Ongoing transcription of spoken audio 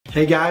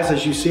Hey guys,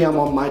 as you see, I'm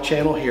on my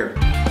channel here.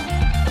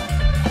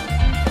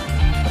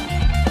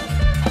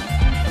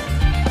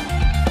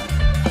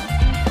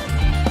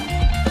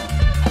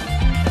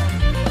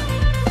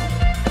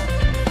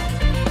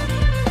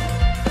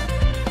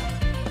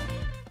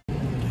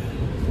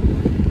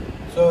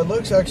 So it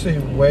looks actually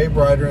way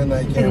brighter in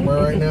that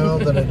camera right now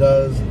than it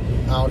does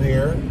out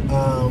here.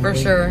 For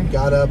sure.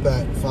 Got up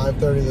at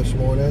 5:30 this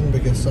morning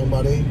because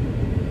somebody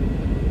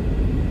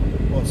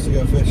wants to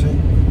go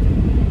fishing.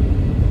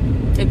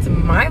 It's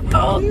my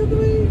fault.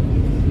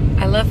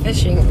 I love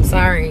fishing. I'm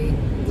sorry.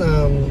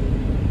 So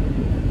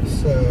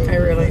I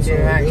really do,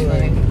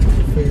 actually.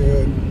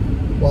 Figure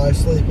why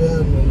sleep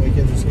in when we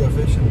can just go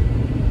fishing.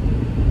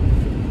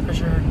 For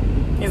sure.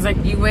 He's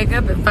like, you wake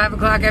up at 5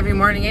 o'clock every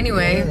morning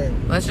anyway.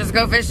 Right. Let's just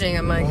go fishing.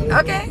 I'm like,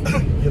 okay.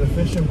 Get a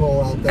fishing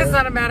pole out there. That's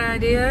not a bad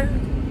idea.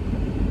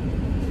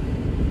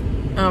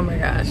 Oh my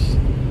gosh.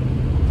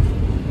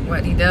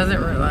 What he doesn't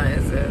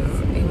realize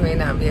is he may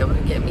not be able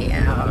to get me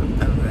out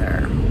of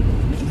there.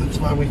 That's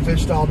why we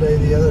fished all day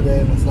the other day,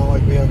 and it's not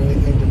like we have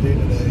anything to do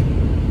today.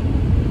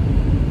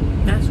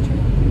 That's true.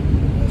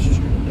 That's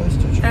true. That's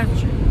the true. That's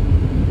true.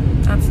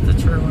 That's the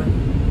true one.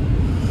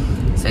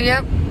 So,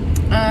 yep.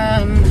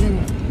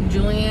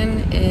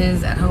 Julian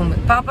is at home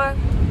with Papa.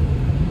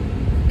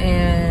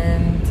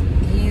 And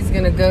he's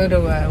going to go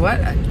to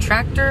a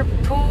tractor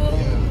pool?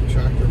 Yeah,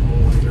 tractor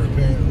pool here,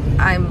 apparently.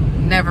 I've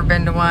never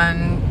been to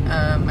one.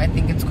 I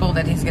think it's cool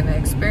that he's going to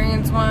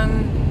experience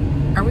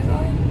one. Are we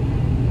going?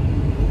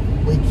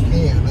 We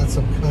can. That's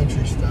some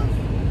country stuff.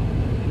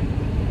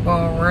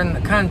 Well, we're in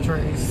the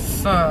country,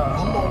 so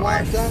I'm gonna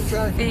watch that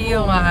tractor.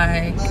 feel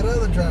like that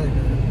other tractor.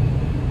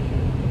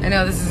 I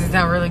know this is gonna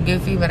sound really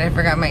goofy, but I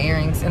forgot my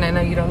earrings, and I know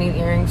you don't need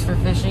earrings for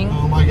fishing.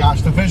 Oh my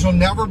gosh, the fish will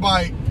never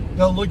bite.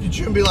 They'll look at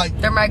you and be like,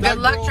 "They're my good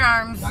luck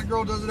charms." That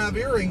girl doesn't have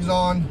earrings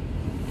on.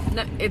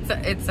 No, it's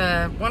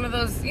a one of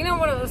those,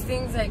 one of those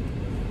things like,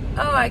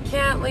 oh, I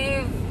can't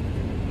leave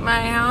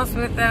my house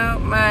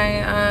without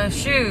my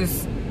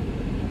shoes.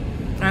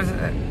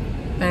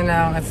 I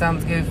know it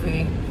sounds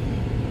goofy,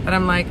 but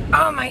I'm like,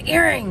 oh, my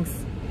earrings.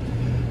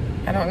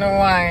 I don't know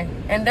why.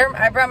 And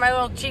I brought my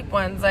little cheap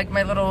ones, like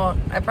I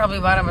probably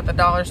bought them at the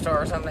dollar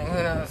store or something.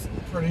 Who knows?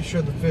 Pretty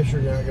sure the fish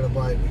are not gonna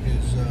bite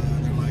because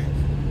they're like,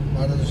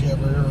 why doesn't she have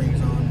her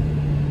earrings on?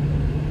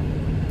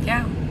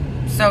 Yeah.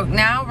 So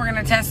now we're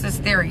gonna test this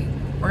theory.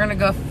 We're gonna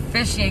go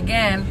fishing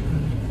again.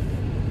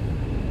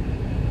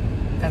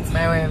 That's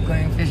my way of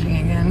going fishing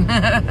again.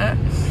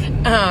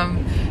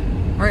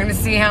 We're gonna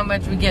see how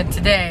much we get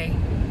today.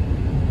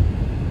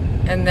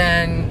 And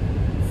then,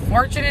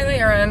 fortunately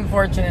or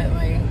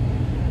unfortunately,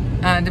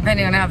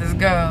 depending on how this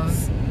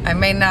goes, I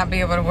may not be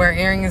able to wear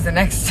earrings the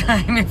next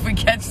time if we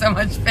catch so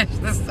much fish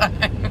this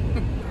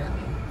time.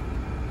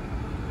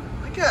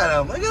 Look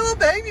at him. Look at a little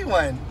baby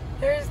one.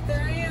 There's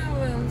 3 of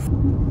them.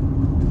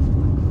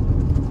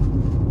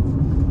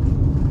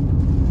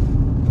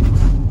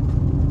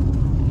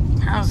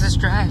 How's this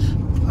drive?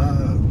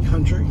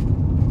 Country.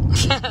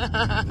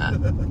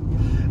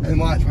 And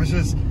watch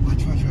this.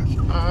 Watch.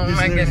 Oh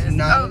my goodness.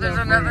 Oh, there's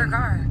another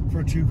car.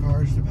 For 2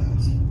 cars to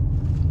pass.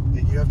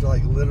 You have to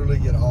like literally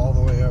get all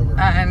the way over.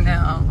 I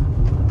know.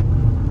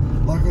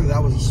 Luckily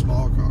that was a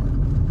small car.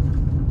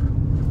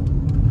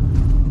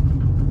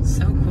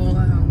 So cool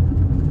though.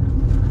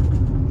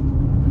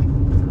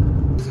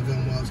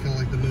 It's kind of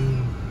like the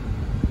moon.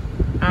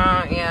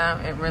 Oh yeah,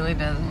 it really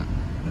doesn't.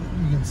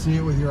 You can see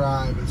it with your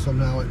eye, but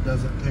somehow it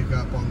doesn't pick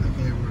up on the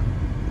camera.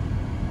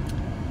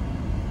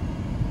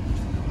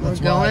 We're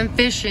going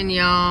fishing,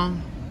 y'all.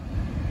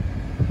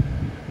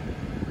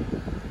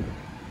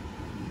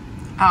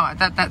 Oh, I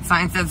thought that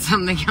sign said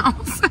something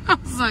else. I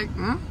was like,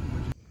 I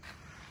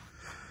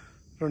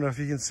don't know if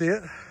you can see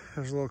it.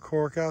 There's a little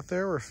cork out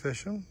there. We're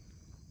fishing.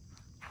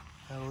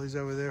 Natalie's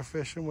over there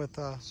fishing with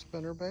a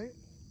spinner bait.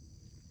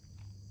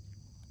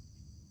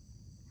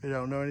 We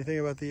don't know anything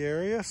about the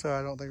area, so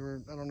I don't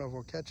know if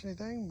we'll catch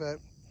anything, but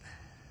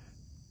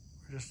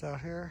we're just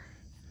out here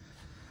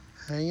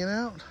hanging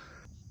out.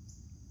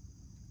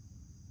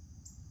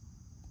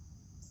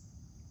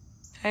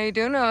 how you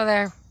doing over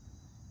there?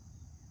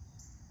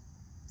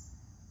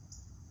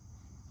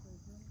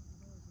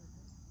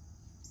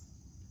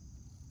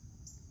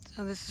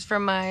 So this is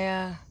from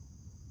my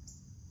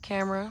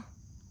camera.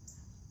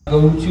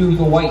 Go to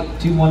the white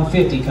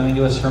 2150 coming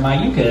to us from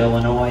Iuka,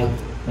 Illinois,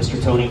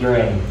 Mr. Tony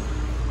Gray.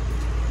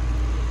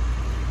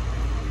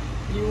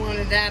 You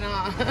wanted that,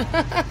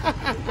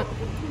 huh?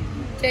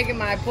 Taking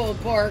my pulled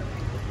pork.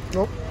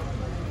 Nope.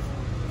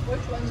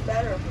 Which one's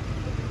better?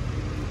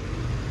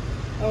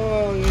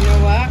 Oh, you know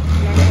what?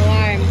 I'm not gonna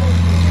lie.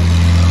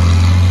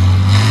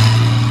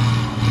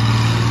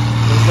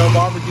 There's no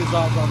barbecue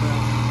sauce on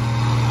there.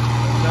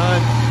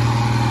 None.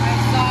 I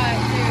saw it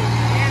too.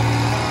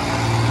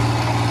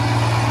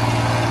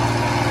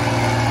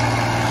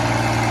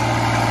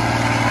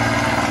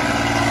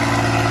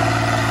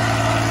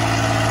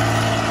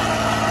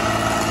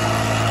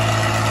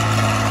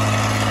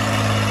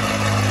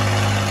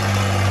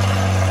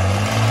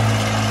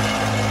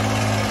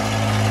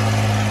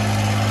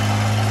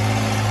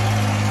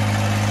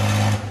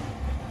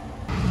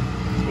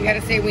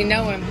 gotta say we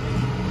know him.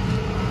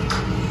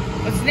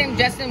 What's his name?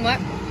 Justin what?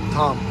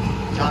 Tom.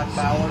 Todd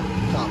Fowler.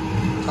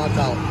 Todd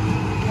Fowler.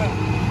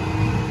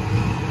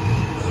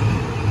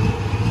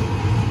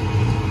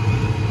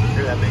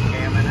 Hear that big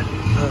cam in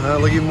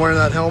it? Look, even wearing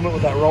that helmet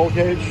with that roll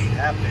cage. You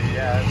have to,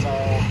 yeah.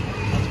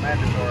 That's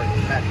mandatory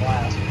in that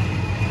class.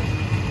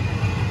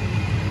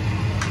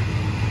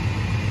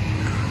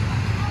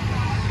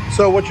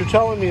 So what you're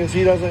telling me is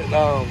he doesn't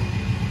bale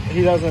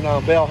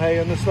hay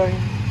in this thing?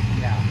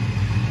 Yeah.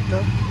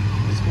 No.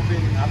 It's gonna be.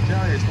 I'm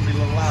telling you, it's gonna be a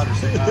little louder.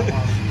 So I don't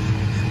want to.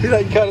 He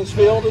doesn't cut his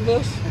field in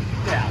this?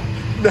 Yeah.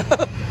 No.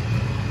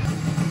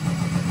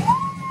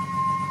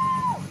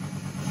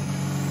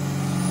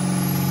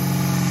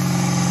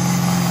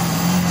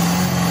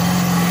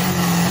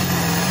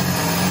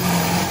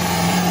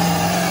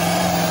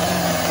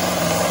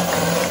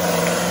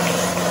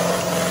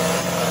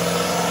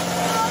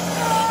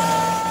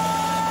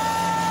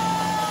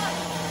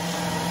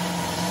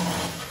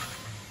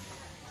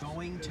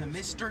 Going to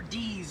Mr.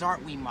 D's,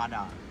 aren't we,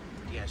 Madam?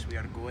 Yes, we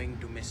are going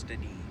to Mr.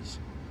 D's.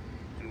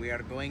 And we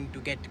are going to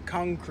get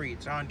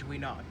concrete, aren't we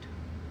not?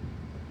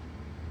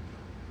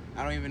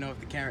 I don't even know if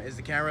the camera... Is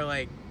the camera,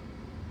 like,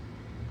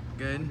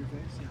 good?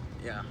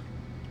 Yeah.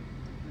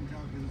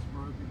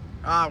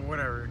 Ah,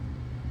 whatever.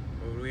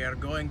 Well, we are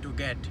going to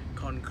get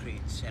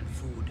concretes and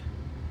food.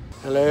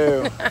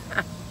 Hello.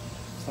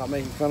 Stop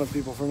making fun of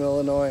people from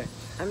Illinois.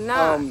 I'm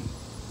not.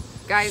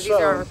 Guys, these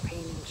are our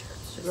painting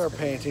shirts. These are our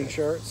painting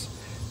shirts.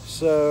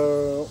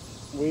 So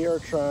we are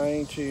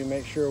trying to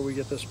make sure we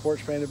get this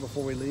porch painted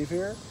before we leave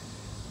here.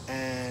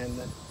 And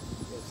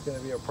it's going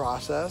to be a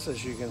process,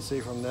 as you can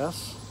see from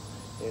this.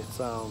 It's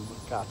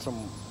got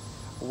some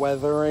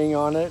weathering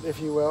on it,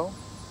 if you will.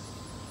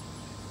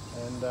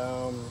 And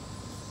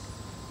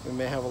we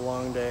may have a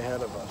long day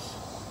ahead of us.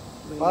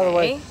 By the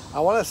way, I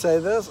want to say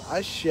this.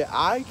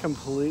 I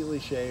completely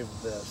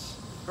shaved this.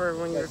 For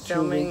when you're like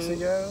filming. 2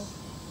 weeks ago.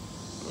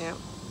 Yeah.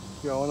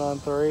 Going on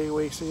 3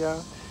 weeks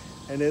ago.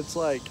 And it's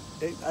like,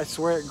 I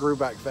swear it grew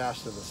back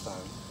faster this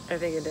time. I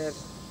think it did.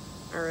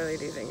 I really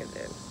do think it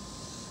did.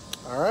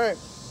 All right.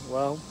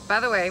 Well. By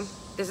the way,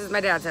 this is my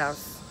dad's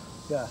house.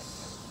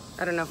 Yes.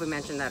 I don't know if we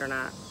mentioned that or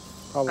not.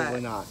 Probably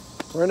not.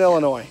 We're in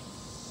Illinois.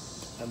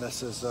 And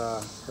this is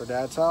her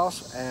dad's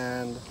house.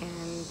 And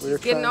he's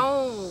getting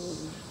old.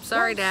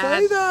 Sorry, Don't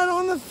Dad. say that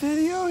on the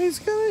video. He's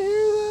going to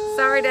hear that.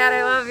 Sorry, Dad.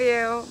 I love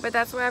you. But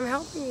that's why I'm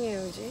helping you.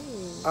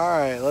 Jeez. All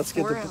right. Let's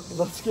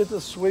get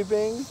the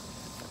sweeping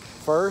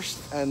first,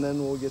 and then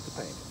we'll get the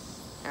paint.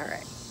 All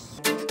right.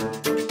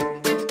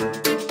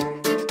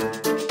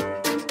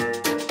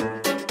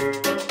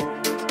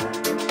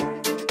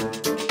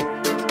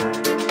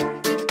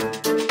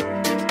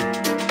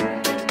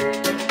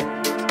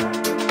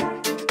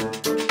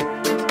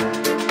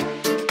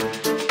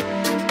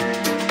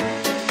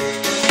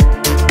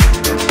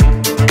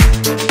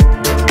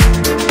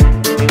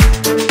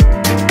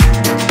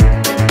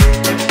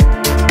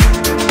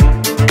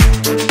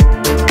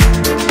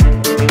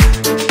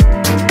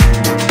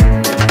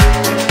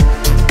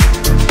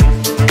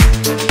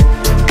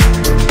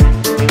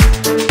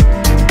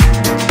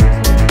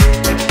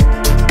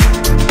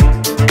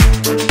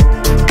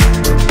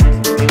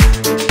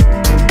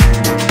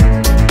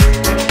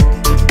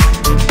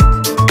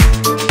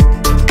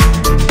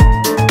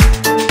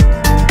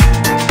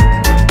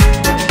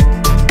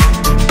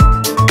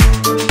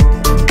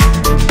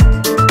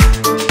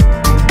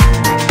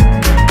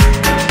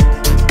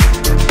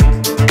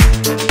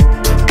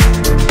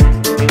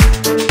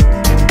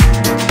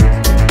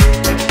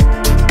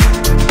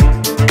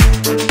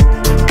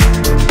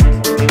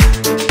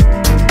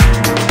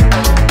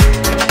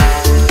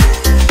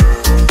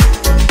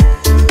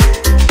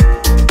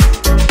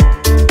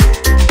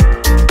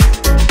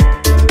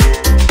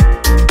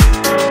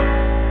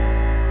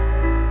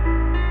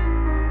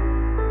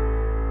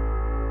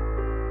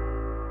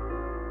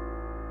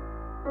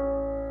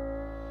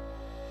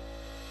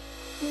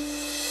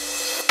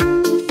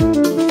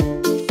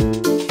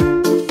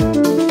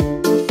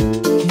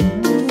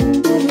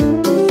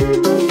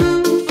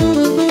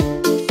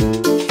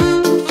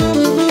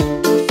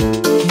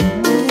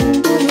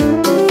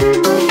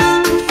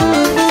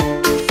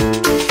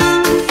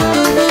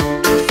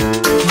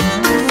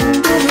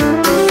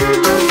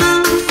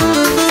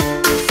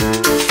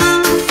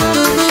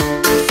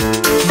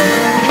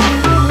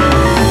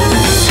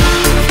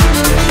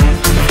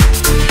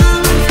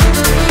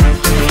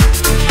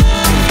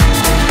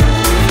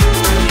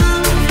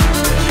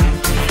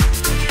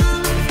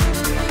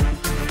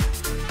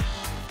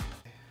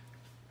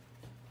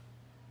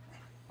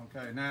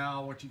 Okay,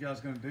 now what you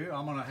guys gonna do,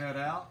 I'm gonna head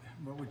out,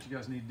 but what you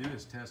guys need to do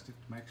is test it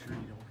to make sure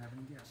you don't have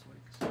any gas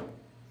leaks.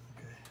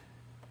 Okay.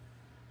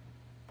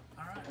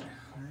 All right,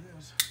 there it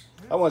is.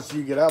 I want to see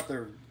you get out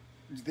there.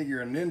 You think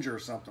you're a ninja or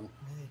something.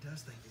 He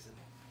does think he's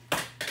a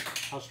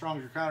How strong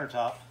is your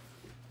countertop?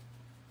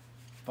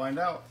 Find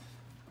out.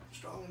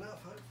 strong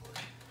enough,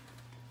 hopefully.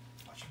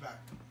 Watch your back.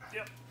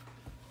 Yep.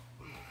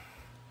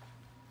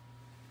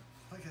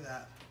 Look at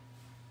that.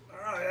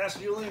 All right,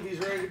 ask Julian if he's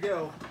ready to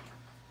go.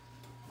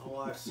 My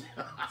wife's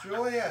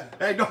Julian.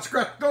 Hey, don't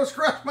scratch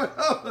my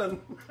oven.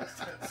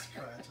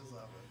 Scratches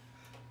of it.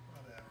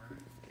 Whatever.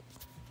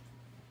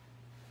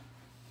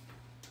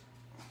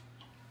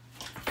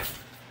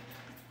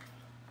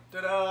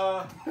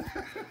 Ta-da!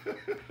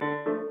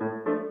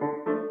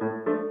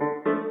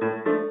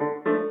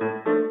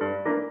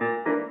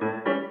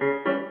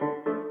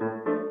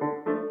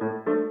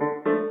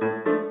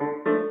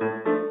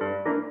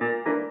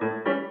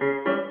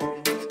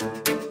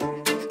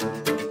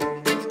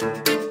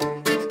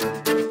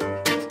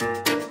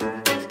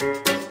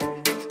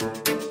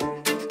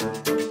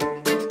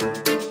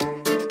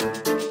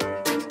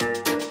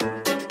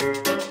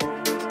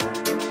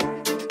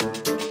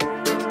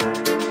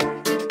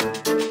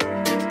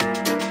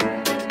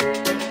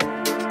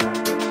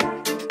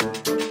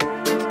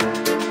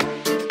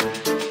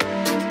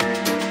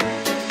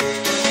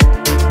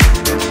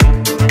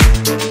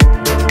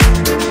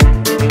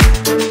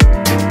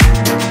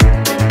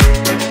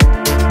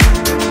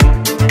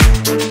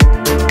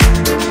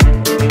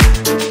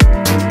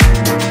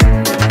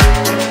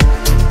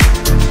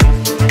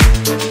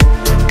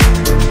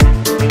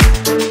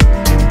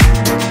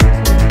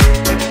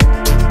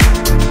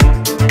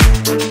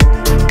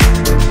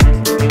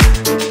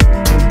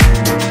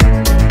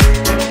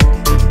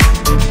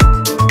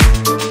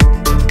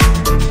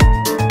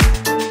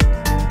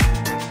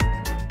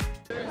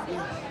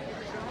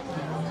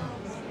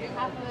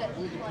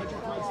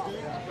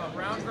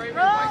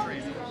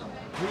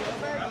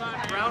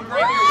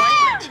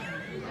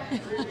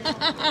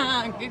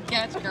 Good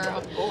catch,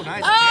 girl. Oh,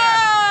 nice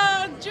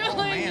catch. Oh,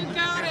 Julie, you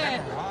got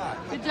it.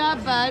 Good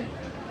job, bud.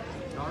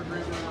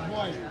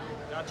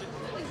 Gotcha.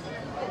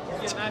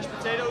 You get mashed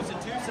potatoes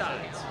and 2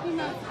 sides.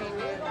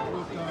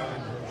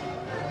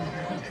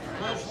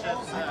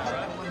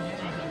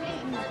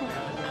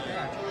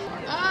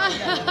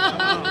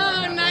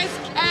 Oh, nice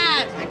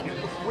catch.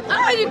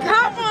 Oh, you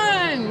caught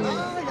one.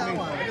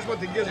 I just want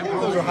to get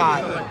Those are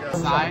hot.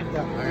 Side?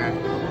 Okay.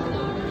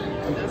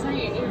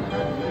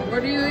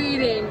 What are you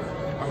eating?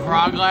 A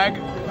frog leg.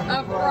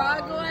 A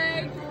frog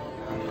leg?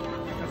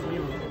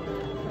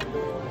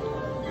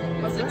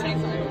 What's it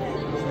taste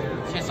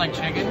like? Tastes like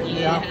chicken?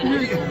 Yeah.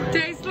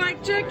 Tastes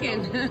like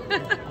chicken.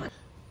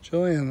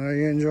 Julian, are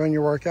you enjoying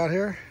your work out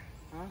here?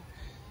 Huh?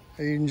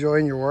 Are you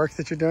enjoying your work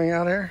that you're doing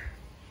out here?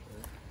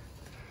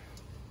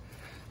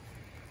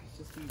 It's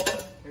just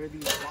there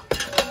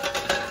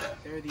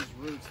are these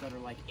roots that are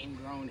like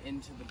ingrown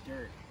into the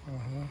dirt.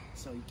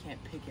 So you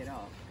can't pick it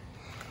up.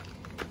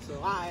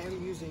 So I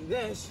am using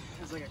this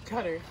as like a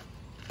cutter,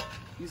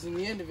 using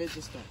the end of it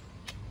just to...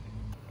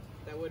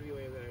 That would be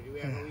way better. Do we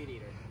have a weed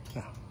eater?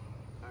 No.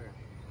 Okay.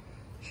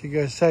 She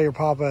goes tell your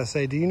papa,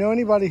 say, do you know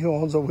anybody who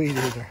owns a weed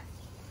eater?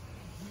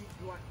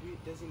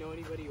 Does he know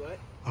anybody what?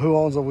 Who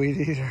owns a weed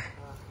eater?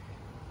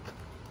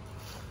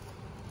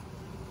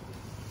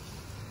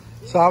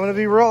 So I'm going to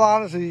be real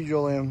honest with you,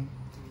 Julian.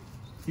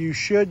 You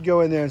should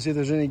go in there and see if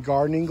there's any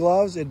gardening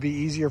gloves. It'd be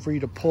easier for you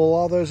to pull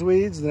all those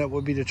weeds than it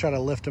would be to try to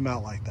lift them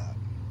out like that.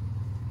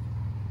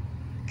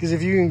 Because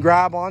if you can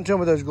grab onto them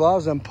with those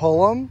gloves and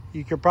pull them,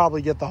 you could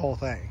probably get the whole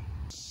thing.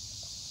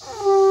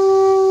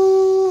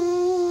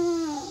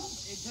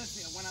 It does.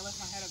 When I lift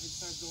my head up, it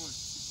starts going.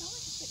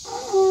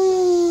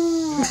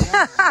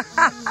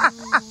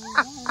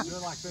 Do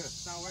it like this.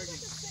 It's not working.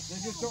 Then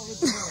just don't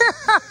lift it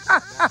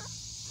up.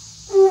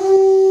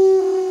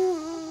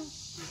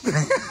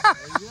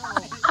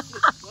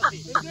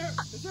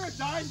 Is there a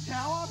dying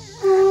cow out here?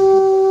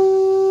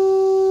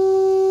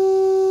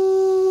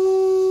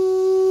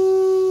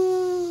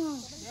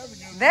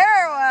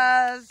 There it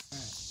was.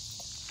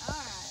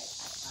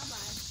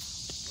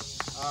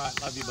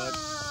 Alright, love you, bud.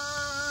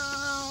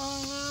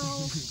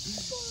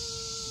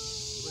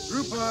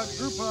 Group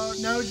hug.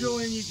 No,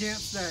 Julian, you can't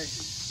stay.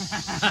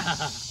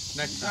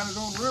 Next Got time. his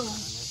own room.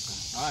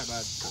 Alright,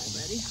 bud.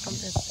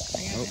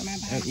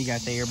 Oh, you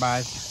gotta say your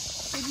byes.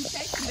 Did you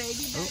take the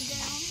baby bed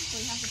down?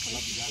 So you have to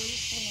place the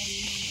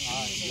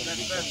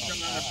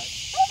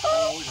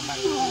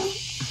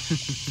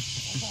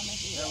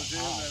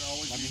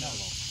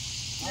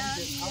I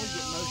would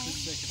get motion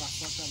sick if I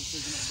slept on the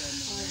prison bed.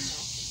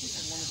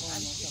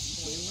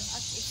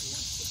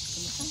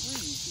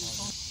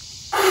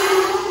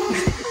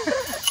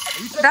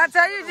 That's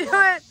how you do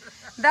it.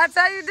 That's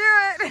how you do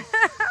it.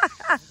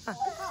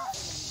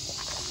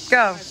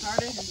 Go.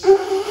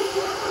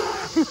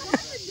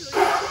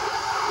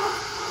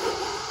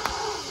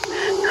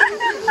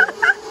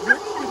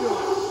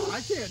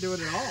 I can't do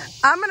it at all.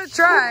 I'm going to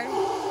try.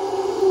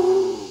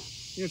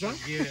 You try?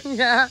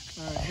 Yeah.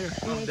 All right, here.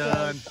 I'm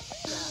done.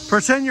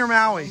 Pretend you're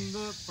Maui.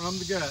 From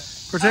the gut.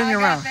 Pretend you're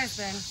Maui. This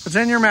then.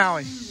 Pretend you're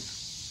Maui.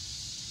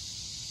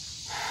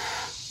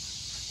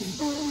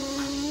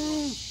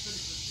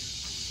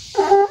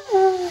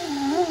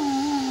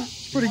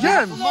 Pretty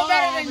good. A little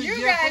better than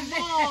you guys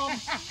did.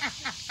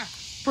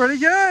 Pretty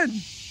good.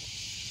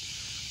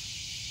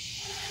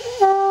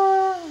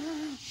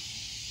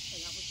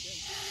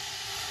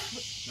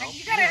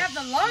 You gotta have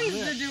the lungs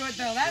to do it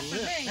though. That's the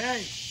thing.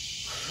 Hey,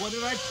 what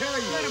did I tell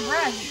you? Good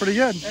breath. Pretty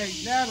good. Hey,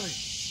 Natalie,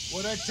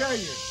 What'd I tell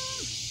you?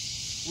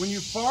 When you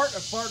fart, a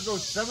fart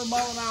goes 7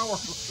 miles an hour.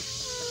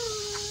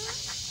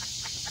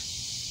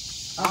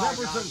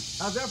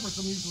 How's that for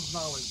some useless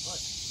knowledge?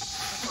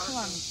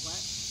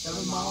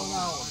 7 miles an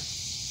hour.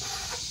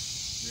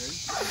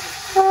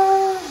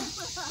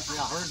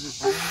 Yeah, I heard this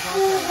thing.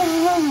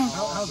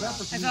 How's that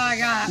for some That's all I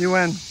got. You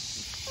win.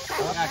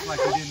 Act like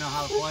you didn't know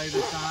how to play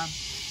this time.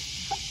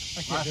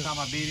 Last time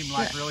I beat him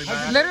like really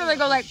bad. Literally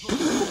go like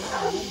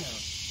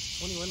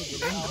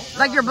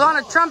you're blowing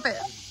a trumpet.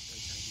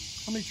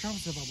 How many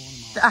trumps have I blown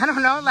in my life? I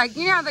don't know, like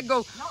you know how they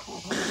go.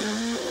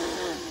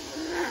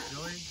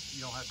 Really?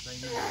 You don't have to say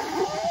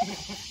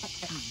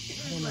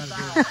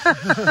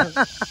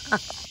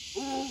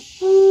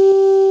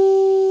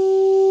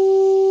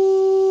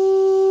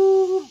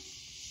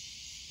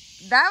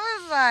That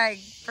was like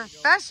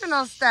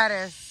professional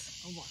status.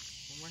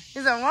 He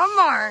said one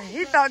more.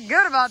 He felt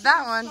good about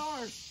that one.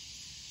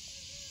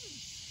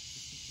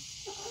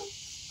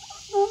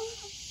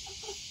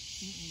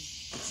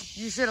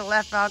 You should have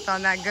left out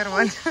on that good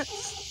one.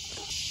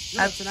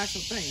 That's an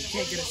actual thing. You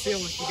can't get a seal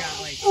if you got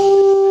like.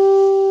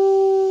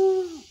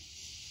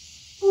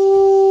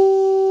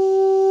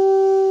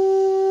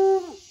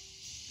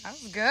 That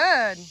was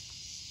good.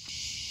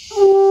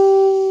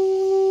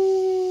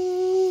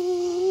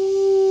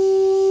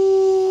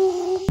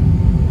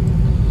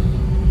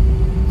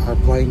 Our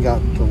plane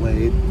got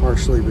delayed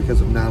partially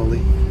because of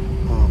Natalie.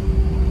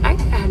 I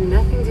had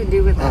nothing to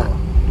do with that. Oh,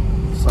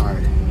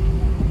 sorry.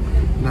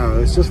 No,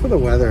 it's just for the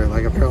weather.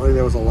 Like apparently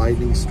there was a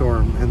lightning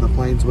storm and the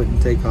planes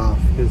wouldn't take off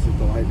because of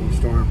the lightning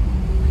storm.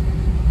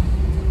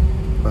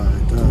 But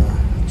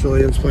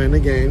Julian's playing the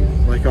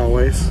game like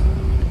always.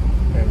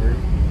 Ever.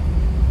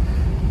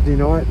 Do you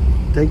know what?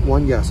 Take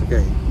one guess,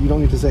 okay? You don't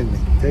need to say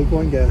anything. Take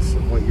one guess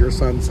of what your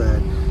son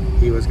said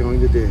he was going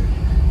to do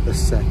the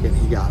second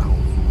he got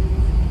home.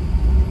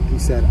 He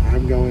said,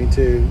 I'm going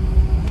to...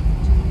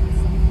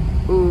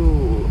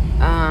 Ooh,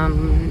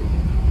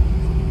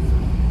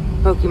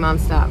 Pokemon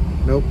stop.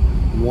 Nope.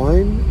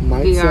 One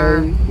might VR.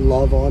 say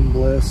love on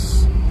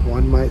bliss.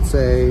 One might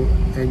say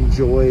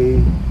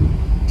enjoy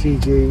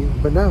TG.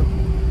 But no.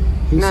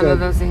 He None said, of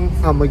those things.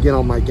 I'm going to get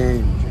on my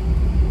game.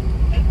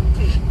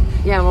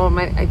 Yeah, well,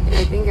 I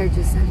think I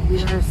just said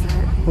VR set.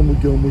 I'm going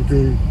to get on my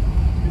game.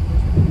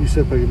 You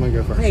said Pokemon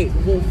go first. Hey,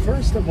 well,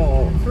 first of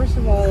all,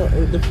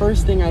 the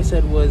first thing I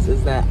said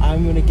is that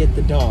I'm gonna get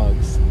the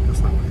dogs. That's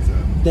not what he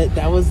said.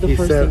 That was the He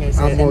first said, thing I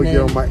said. I'm gonna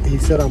get on my, he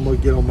said, I'm going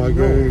to get on my No,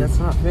 game. that's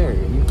not fair.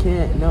 You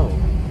can't. No.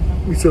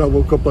 He said, I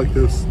woke up like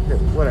this.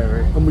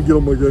 Whatever. I'm going to get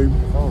on my game.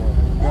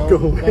 Go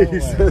away, he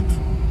said.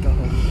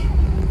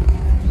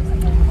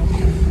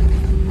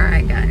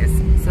 Alright, guys.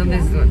 So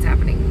this is what's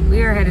happening.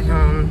 We are headed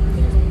home.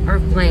 Our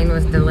plane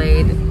was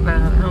delayed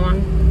about how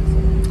long?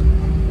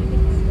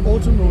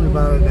 Ultimately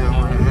about an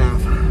hour and a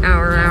half.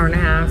 Hour and a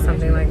half,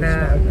 something like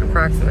that,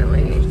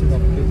 approximately.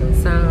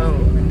 So,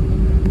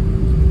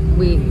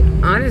 we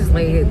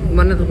honestly,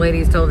 one of the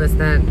ladies told us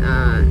that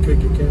Could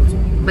get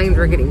canceled. planes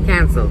were getting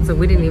canceled, so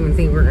we didn't even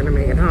think we were going to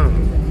make it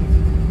home.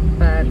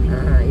 But,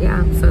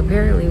 yeah, so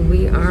apparently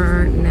we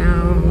are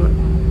now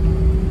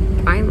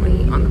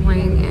finally on the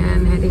plane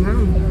and heading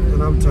home.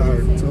 And I'm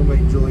tired, so I'll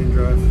make Julian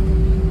drive.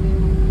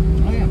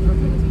 Oh yeah,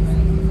 perfect.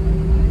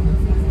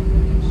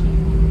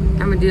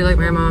 I'm going to do like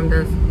my mom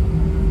does.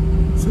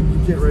 So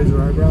you can't raise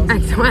your eyebrows? I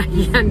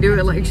can't do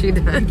it like she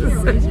does.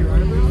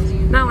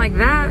 Not like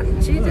that.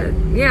 She did.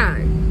 Yeah.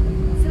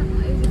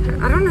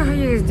 I don't know how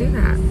you guys do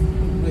that.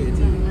 Wait, it's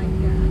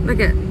in. Look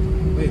at.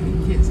 Wait,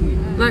 you can't see.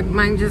 Look,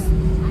 mine just.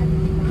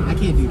 I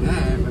can't do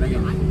that, but I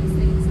can.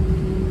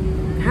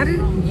 How did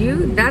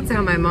you? That's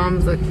how my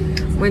mom's look.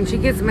 When she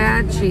gets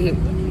mad, she.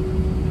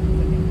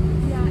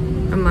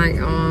 I'm like,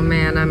 oh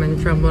man, I'm in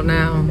trouble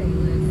now.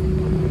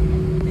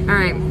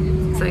 Alright.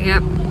 So,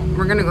 yep.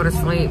 We're gonna go to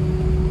sleep.